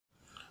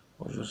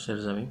Bonjour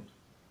chers amis,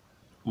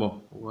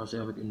 bon, voici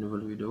avec une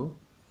nouvelle vidéo.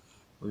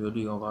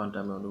 Aujourd'hui on va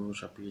entamer un nouveau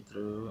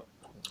chapitre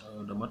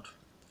de maths,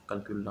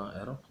 calcul dans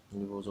R,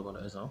 niveau seconde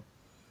S1.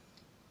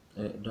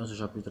 Et dans ce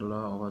chapitre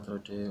là, on va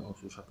traiter un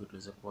sous-chapitre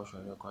les équations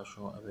et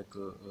équations avec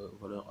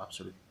valeur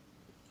absolue.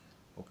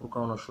 Bon,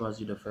 pourquoi on a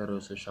choisi de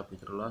faire ce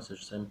chapitre là? C'est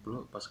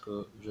simple parce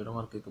que j'ai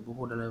remarqué que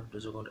beaucoup d'élèves de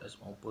seconde S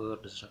ont peur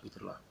de ce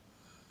chapitre là.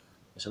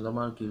 C'est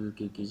normal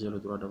qu'ils aient le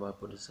droit d'avoir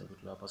peur de ce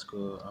chapitre-là parce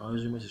que, en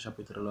résumé, ce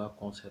chapitre-là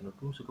concerne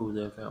tout ce que vous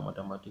avez fait en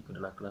mathématiques de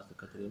la classe de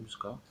 4e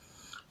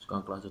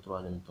jusqu'en classe de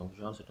 3e. Donc,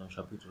 genre, c'est un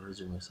chapitre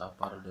résumé. Ça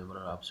parle des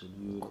valeurs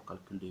absolues, le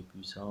calcul des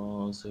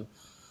puissances,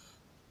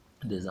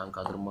 des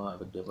encadrements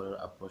avec des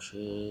valeurs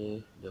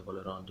approchées, des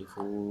valeurs en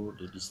défaut,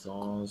 des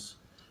distances,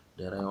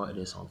 des rayons et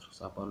des centres.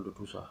 Ça parle de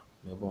tout ça.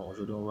 Mais bon,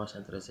 aujourd'hui, on va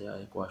s'intéresser à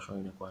une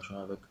équation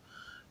avec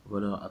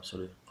valeur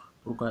absolue.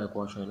 Pourquoi une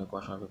équation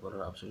avec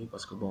valeur absolue?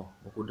 Parce que bon,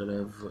 beaucoup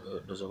d'élèves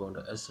de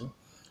seconde S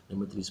ne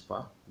maîtrisent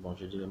pas, bon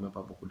je dirais même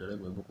pas beaucoup d'élèves,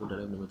 mais beaucoup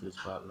d'élèves ne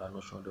maîtrisent pas la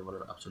notion de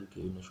valeur absolue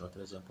qui est une notion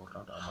très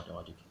importante en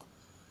mathématiques.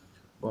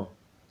 Bon,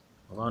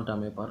 on va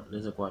entamer par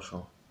les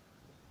équations.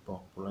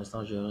 Bon, pour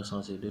l'instant j'ai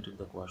recensé deux types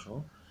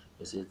d'équations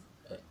et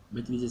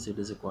maîtriser ces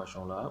deux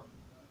équations-là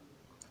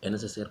est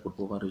nécessaire pour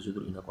pouvoir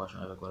résoudre une équation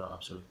avec valeur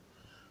absolue.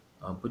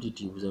 En petit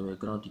i, vous avez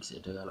grand X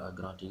est égal à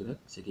grand Y,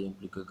 ce qui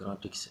implique que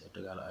grand X est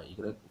égal à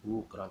Y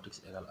ou grand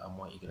X est égal à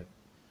moins Y.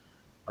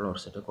 Alors,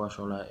 cette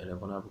équation-là, elle est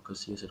valable que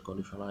si cette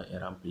condition-là est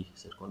remplie.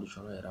 Cette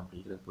condition-là est remplie,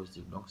 Y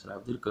positif. Donc, cela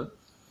veut dire que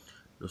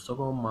le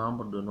second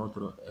membre de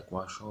notre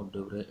équation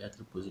devrait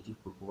être positif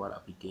pour pouvoir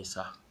appliquer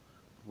ça.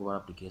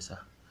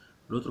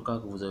 L'autre cas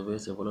que vous avez,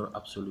 c'est valeur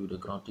absolue de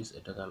grand X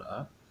est égal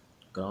à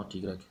grand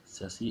Y.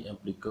 Ceci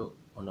implique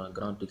qu'on a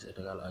grand X est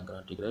égal à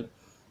grand Y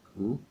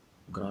ou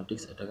grand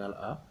X est égal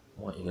à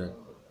moins Y.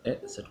 Et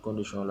cette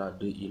condition-là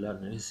de I-là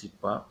ne nécessite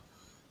pas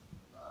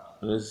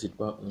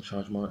un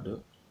changement de...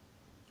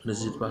 Ne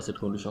nécessite pas cette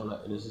condition-là,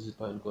 elle ne nécessite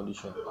pas une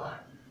condition.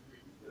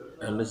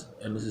 Elle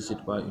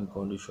nécessite pas une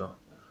condition.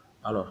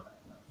 Alors,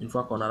 une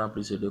fois qu'on a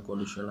rempli ces deux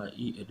conditions-là,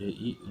 I et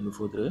DI, il nous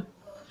faudrait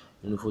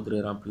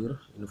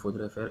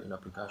faire une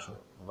application.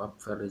 On va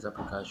faire des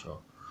applications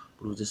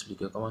pour vous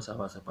expliquer comment ça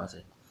va se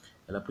passer.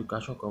 Et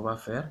l'application qu'on va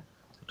faire,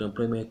 c'est un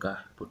premier cas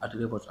pour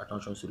attirer votre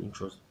attention sur une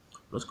chose.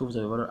 Lorsque vous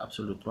avez valeur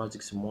absolue de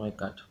 3x moins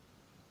 4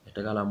 est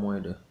égal à moins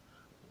 2,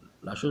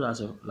 la chose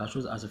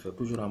à se faire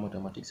toujours en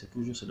mathématiques, c'est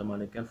toujours se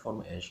demander quelle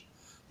forme ai-je.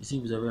 Ici,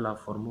 vous avez la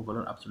forme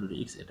valeur absolue de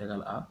x est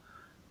égal à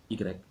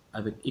y,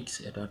 avec x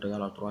étant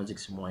égal à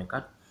 3x moins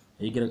 4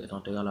 et y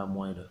étant égal à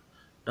moins 2.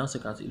 Dans ce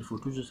cas, il faut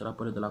toujours se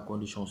rappeler de la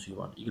condition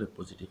suivante, y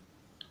positif.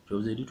 Je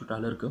vous ai dit tout à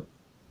l'heure que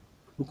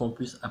pour qu'on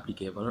puisse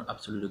appliquer valeur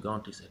absolue de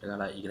grand x est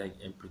égal à y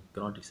implique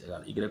grand x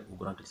égale y ou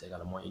grand x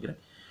égale moins y,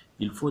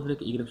 il faudrait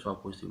que y soit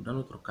positif. Dans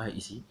notre cas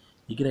ici,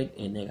 y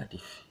est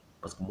négatif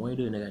parce que moins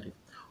 2 est négatif.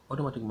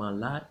 Automatiquement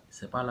là,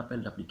 c'est pas la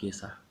peine d'appliquer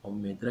ça. On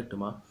met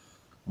directement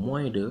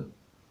moins 2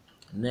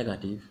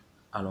 négatif,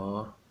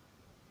 alors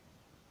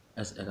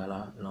S égale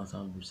à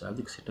l'ensemble du. Ça veut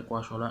dire que cette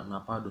équation-là n'a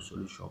pas de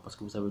solution parce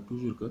que vous savez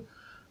toujours que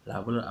la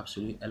valeur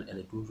absolue, elle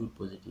est toujours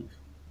positive.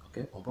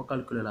 Okay? On peut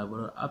calculer la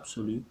valeur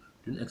absolue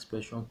d'une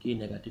expression qui est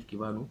négative qui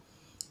va nous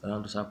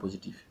rendre ça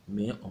positif.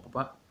 Mais on ne peut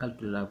pas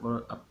calculer la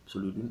valeur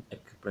absolue d'une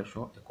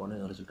expression et qu'on ait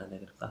un résultat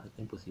négatif. Ça,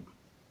 c'est impossible.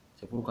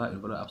 C'est pourquoi une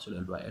valeur absolue,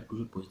 elle doit être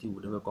toujours positive.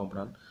 Vous devez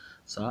comprendre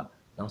ça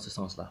dans ce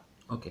sens-là.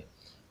 Ok.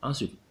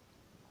 Ensuite,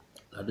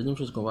 la deuxième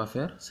chose qu'on va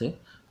faire, c'est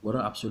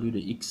valeur absolue de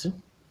x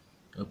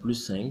plus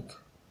 5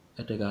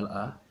 est égal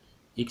à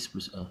x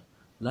plus 1.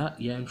 Là,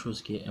 il y a une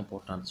chose qui est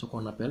importante, ce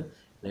qu'on appelle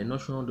les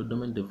notions de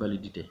domaine de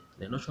validité.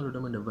 Les notions de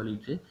domaine de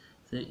validité,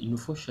 c'est il nous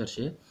faut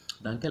chercher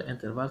dans quel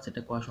intervalle cette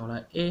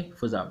équation-là est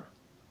faisable.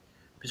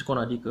 Puisqu'on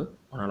a dit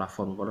qu'on a la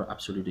forme valeur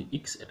absolue de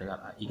x est égal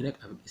à y, avec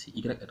ici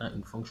y étant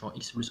une fonction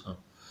x plus 1.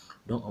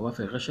 Donc, on va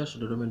faire recherche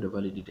de domaine de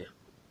validité.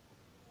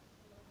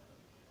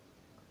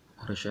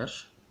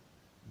 Recherche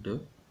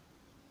de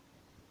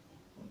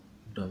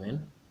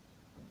domaine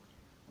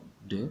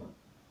de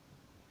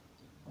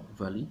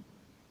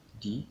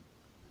validité.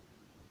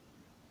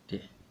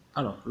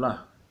 Alors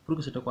là, pour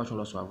que cette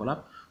équation-là soit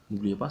valable,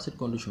 n'oubliez pas cette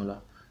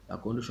condition-là, la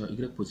condition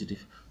y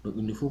positif. Donc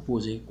il nous faut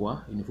poser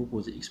quoi? Il nous faut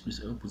poser x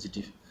plus 1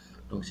 positif.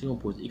 Donc si on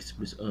pose x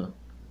plus 1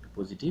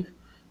 positif,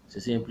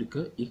 ceci implique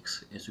que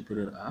x est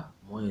supérieur à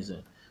moins 1.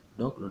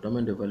 Donc le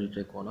domaine de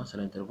validité qu'on a, c'est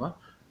l'intervalle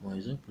moins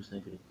 1 plus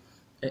l'infini.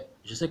 Et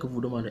je sais que vous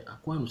vous demandez à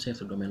quoi nous sert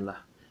ce domaine-là.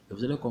 Et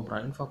vous allez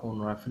comprendre, une fois qu'on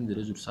aura fini de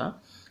résoudre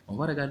ça, on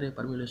va regarder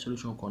parmi les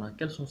solutions qu'on a,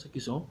 quels sont ceux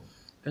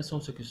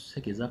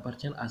qui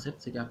appartiennent à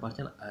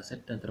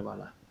cet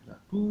intervalle-là.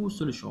 Toute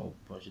solution,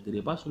 bon, je ne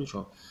dirais pas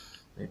solution,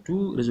 mais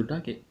tout résultat,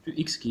 tout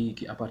x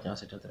qui appartient à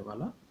cet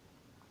intervalle-là,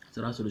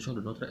 sera la solution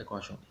de notre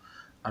équation.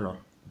 Alors,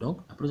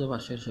 donc, après avoir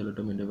cherché le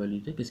domaine de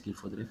validité, qu'est-ce qu'il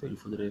faudrait faire? Il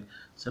faudrait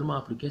seulement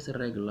appliquer ces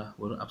règles-là,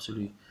 valeur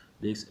absolue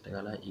de x est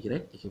égal à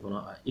y, équivalent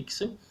à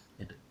x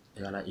est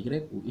égal à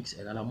y, ou x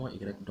égale à moins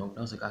y. Donc,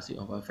 dans ce cas-ci,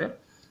 on va faire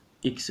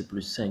x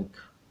plus 5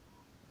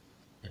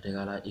 est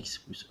égal à x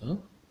plus 1,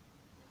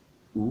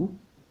 ou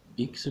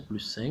x plus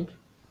 5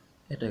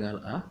 est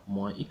égal à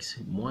moins x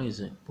moins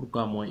 1.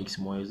 Pourquoi moins x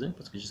moins 1?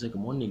 Parce que je sais que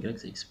mon y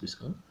c'est x plus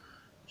 1.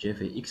 J'ai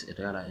fait x est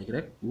égal à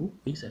y ou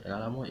x est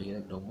égal à moins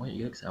y. Donc moins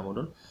y, ça me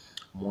donne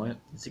moins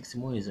x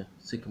moins 1.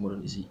 Ce qui me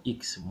donne ici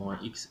x moins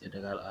x est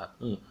égal à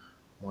 1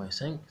 moins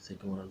 5. Ce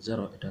qui me donne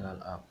 0 est égal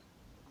à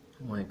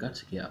moins 4,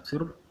 ce qui est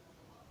absurde.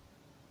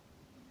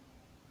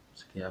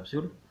 Ce qui est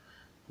absurde.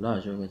 Là,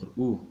 je vais mettre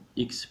où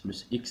x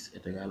plus x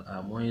est égal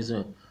à moins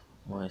 1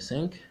 moins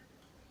 5.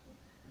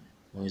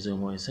 Moins 1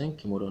 moins 5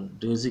 qui me donne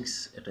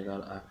 2x est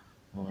égal à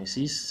moins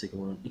 6, ce qui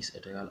me donne x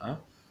est égal à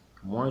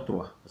moins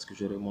 3. Parce que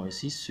j'aurai moins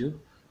 6 sur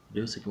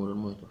 2, ce qui me donne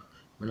moins 3.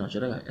 Maintenant, je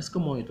regarde, est-ce que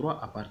moins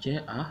 3 appartient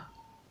à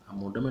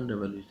mon domaine de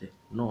validité?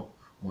 Non,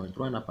 moins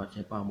 3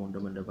 n'appartient pas à mon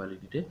domaine de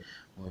validité.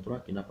 Moins 3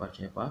 qui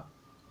n'appartient pas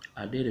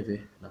à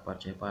dérivé,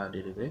 n'appartient pas à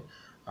dérivé.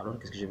 Alors,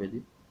 qu'est-ce que je vais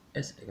dire?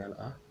 S égale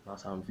à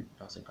l'ensemble vu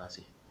dans ce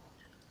cas-ci.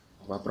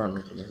 On va prendre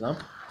notre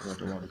exemple. On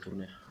va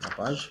retourner la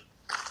page.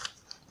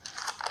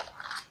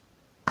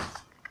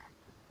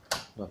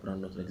 On va prendre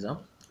notre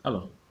exemple.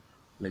 Alors,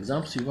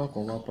 l'exemple suivant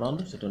qu'on va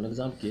prendre, c'est un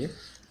exemple qui est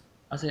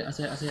assez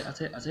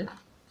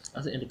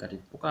indicatif.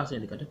 Pourquoi assez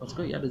indicatif? Parce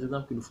qu'il y a des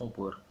exemples qui nous font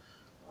peur,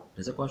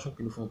 des équations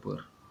qui nous font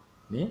peur.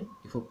 Mais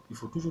il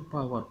faut toujours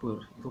pas avoir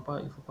peur. Il faut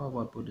pas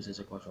avoir peur de ces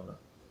équations-là.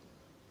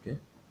 Okay?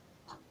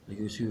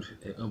 L'écriture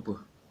est un peu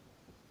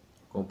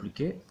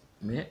compliquée,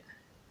 mais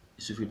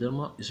il suffit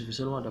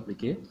seulement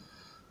d'appliquer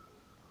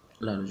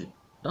la logique.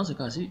 Dans ce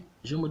cas-ci,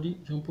 je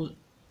me pose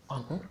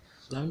encore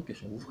la même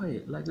question. Vous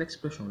voyez,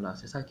 l'expression là,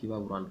 c'est ça qui va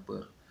vous rendre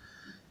peur.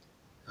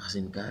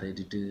 Racine carrée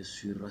de 2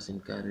 sur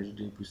racine carrée de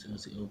 2 plus 1,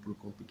 c'est un peu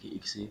compliqué.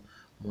 X c'est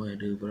moins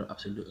 2, valeur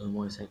absolue de 1,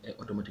 moins 5, et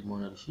automatiquement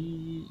on a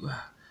dit,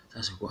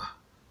 ça c'est quoi?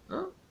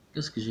 Hein?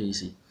 Qu'est-ce que j'ai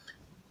ici?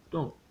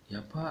 Donc, il n'y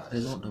a pas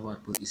raison d'avoir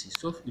peur ici,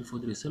 sauf il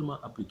faudrait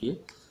seulement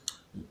appliquer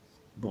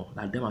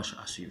la démarche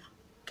à suivre.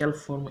 Quelle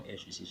forme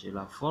ai-je ici? J'ai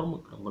la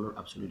forme, la valeur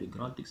absolue de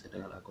grand X est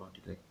égale à grand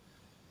Y.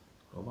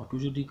 On va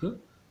toujours dire que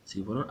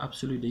si valeur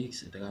absolue de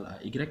X est égale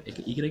à Y et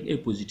que Y est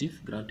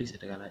positif, grand X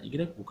est égal à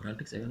Y ou grand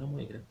X est égal à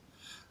moins Y.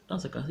 Dans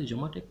ce cas-ci, je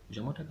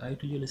m'attaque à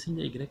étudier le signe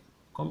de Y.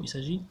 Comme il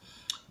s'agit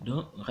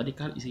d'un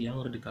radical, ici il y a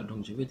un radical,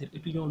 donc je vais dire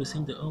étudions le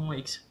signe de 1 moins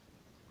X.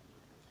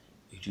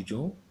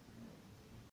 Étudions